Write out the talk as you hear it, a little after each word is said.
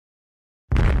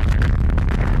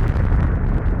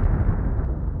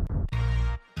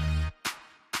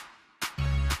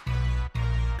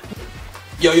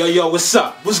Yo, what's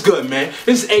up? What's good, man?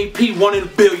 This is AP, 1 in a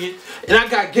billion, and I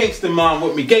got Gangsta Mom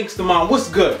with me. Gangsta Mom, what's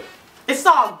good? It's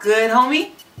all good,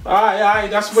 homie. Alright,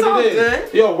 that's what it is.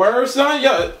 Good. Yo, word, son?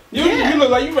 Yo, you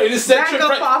look like you ready to set back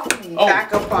your up off me. Oh.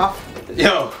 Back up off me.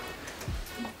 Yo.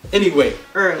 Anyway.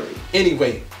 Early.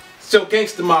 So,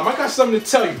 Gangsta Mom, I got something to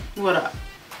tell you. What up?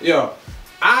 Yo,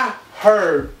 I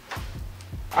heard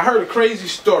a crazy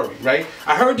story, right?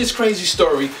 I heard this crazy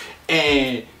story,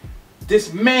 and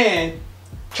this man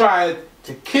tried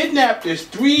to kidnap this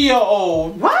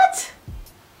 3-year-old. What?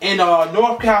 In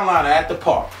North Carolina at the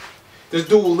park. This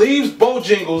dude leaves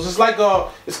Bojangles.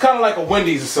 It's kind of like a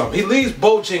Wendy's or something. He leaves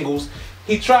Bojangles.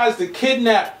 He tries to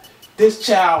kidnap this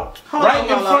child in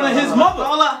front of his mother.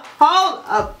 Hold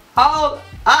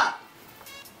up.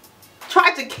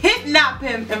 Tried to kidnap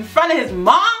him in front of his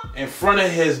mom? In front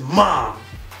of his mom.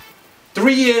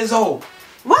 3 years old.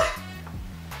 What?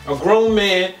 A grown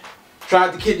man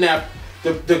tried to kidnap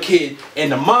the kid,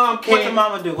 and the mom came. What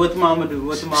the mama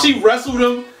do? She wrestled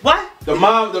him. What?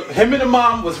 Him and the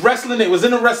mom was wrestling. It was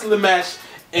in a wrestling match,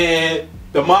 and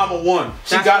the mama won.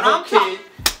 She got her kid,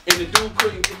 and the dude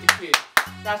couldn't get the kid.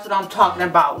 That's what I'm talking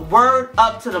about. Word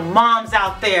up to the moms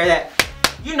out there that,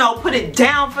 put it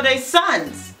down for their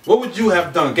sons. What would you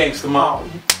have done, Gangsta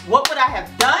Mom? What would I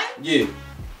have done? Yeah.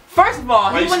 First of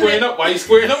all, Why you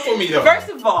squaring up for me though? First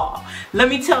of all, let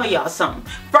me tell y'all something.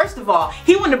 First of all,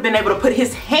 he wouldn't have been able to put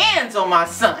his hands on my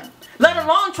son, let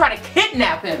alone try to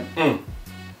kidnap him.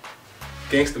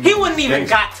 Gangsta Mom. He wouldn't even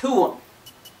got to him.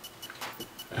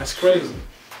 That's crazy.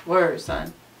 Word,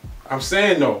 son. I'm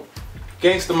saying though,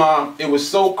 Gangsta Mom, it was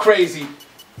so crazy.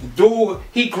 The dude,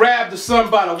 he grabbed the son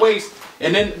by the waist,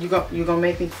 and then you gonna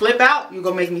make me flip out? You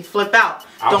gonna make me flip out?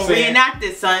 Don't reenact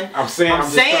this, son. I'm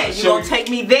saying you gonna take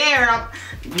me there.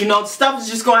 Stuff is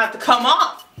just gonna have to come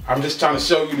off. I'm just trying to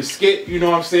show you the skit. You know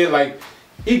what I'm saying? Like,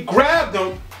 he grabbed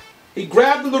him. He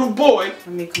grabbed the little boy. Let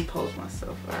me compose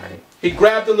myself. All right. He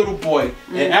grabbed the little boy,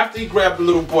 and after he grabbed the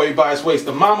little boy by his waist,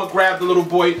 the mama grabbed the little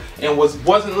boy and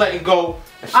wasn't letting go.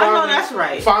 And finally, I know that's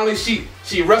right. Finally, she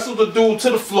wrestled the dude to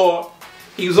the floor.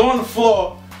 He was on the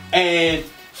floor, and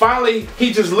finally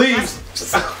he just leaves.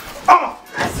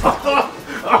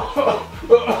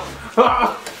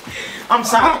 I'm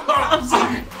sorry.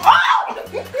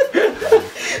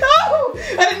 Oh,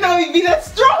 I didn't know he'd be that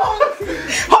strong.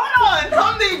 Hold on,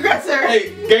 I'm the aggressor.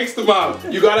 Hey, Gangsta Mom,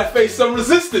 you gotta face some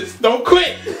resistance. Don't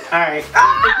quit. All right.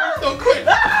 Don't quit.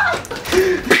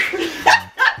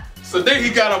 So then he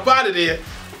got up out of there,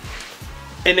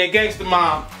 and then Gangsta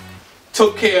Mom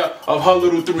took care of her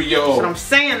little 3-year-old. That's what I'm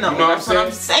saying, though. That's what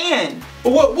I'm saying.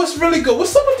 But what's really good?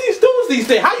 What's some of these dudes these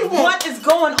days? What is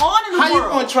going on in the world? How you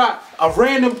gonna try a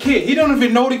random kid? He don't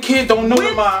even know the kid, don't know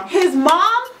the mom. His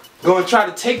mom? Gonna try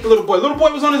to take the little boy. Little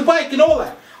boy was on his bike and all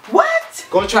that. What?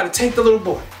 Gonna try to take the little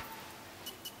boy.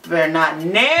 Better not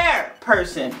ne'er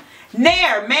person,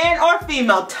 ne'er man or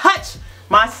female, touch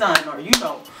my son, or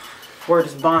word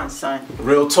is bond, son.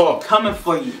 Real talk. Coming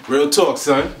for you. Real talk,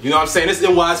 son. You know what I'm saying? This is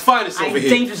NY's finest over here.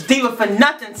 Dangerous diva for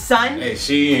nothing, son. Hey,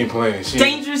 she ain't playing.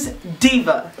 Dangerous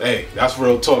diva. Hey, that's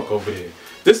real talk over here.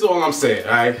 This is all I'm saying,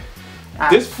 alright?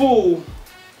 This fool,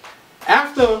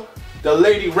 after the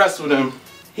lady wrestled him,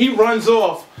 he runs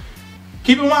off.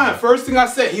 Keep in mind, first thing I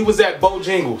said, he was at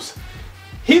Bojangles.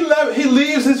 He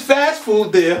leaves his fast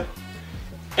food there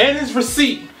and his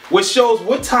receipt, which shows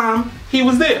what time he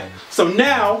was there. So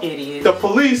now, the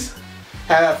police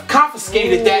have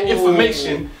confiscated that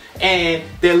information, and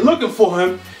they're looking for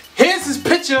him. Here's his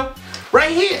picture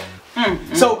right here.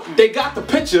 So they got the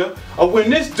picture of when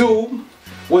this dude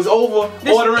was over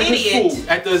ordering his food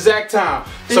at the exact time.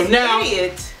 So now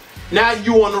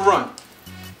you on the run.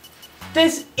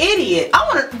 This idiot.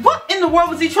 What in the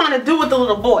world was he trying to do with the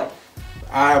little boy?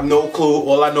 I have no clue.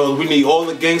 All I know is we need all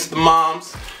the gangster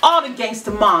moms. All the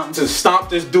gangster moms. To stomp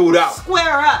this dude out.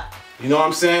 Square up. You know what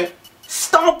I'm saying?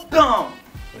 Stomp them.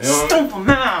 Stomp them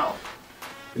out.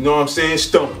 You know what I'm saying?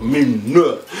 Stomp them in the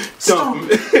nut. Stomp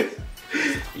them.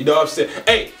 You know what I'm saying?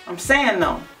 Hey. I'm saying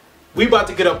though. We about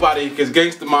to get up out of here because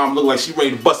gangster mom look like she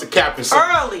ready to bust a cap or something.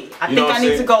 Early. I think I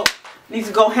need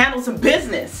to go handle some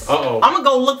business. Uh-oh. I'm gonna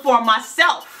go look for him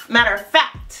myself. Matter of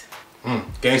fact.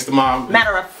 Gangster mom.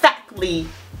 Matter of factly,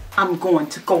 I'm going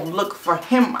to go look for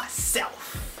him myself.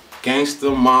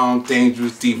 Gangster mom,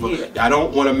 dangerous diva. Yeah. I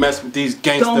don't want to mess with these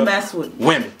gangster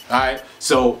women. Alright?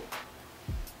 So,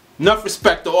 enough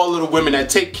respect to all of the women that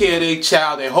take care of their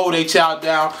child, they hold their child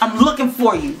down. I'm looking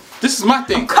for you. This is my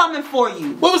thing. I'm coming for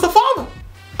you. Where was the father?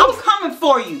 I'm coming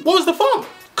for you. What was the father?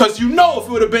 Because you know if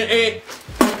it would have been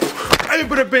it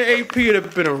would have been AP, it would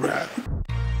have been a wrap.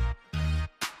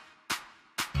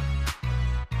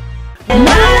 And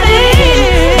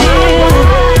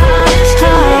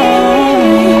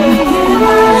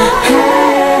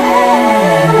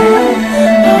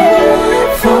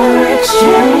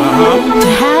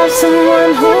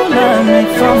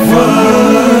from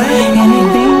me.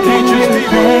 Anything can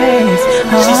replace.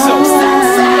 She's so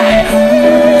sexy.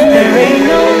 There ain't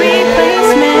no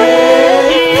replacement.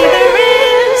 Either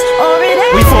is or it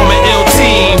ain't. We form an ill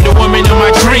team, the woman of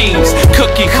my dreams.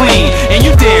 Cook and clean, and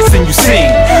you dance and you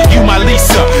sing. You my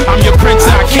Lisa, I'm your Prince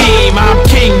Hakeem. I'm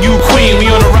king, you queen, we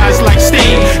on the rise like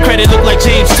steam. Credit look like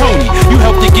James Tony, you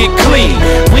helped to get clean.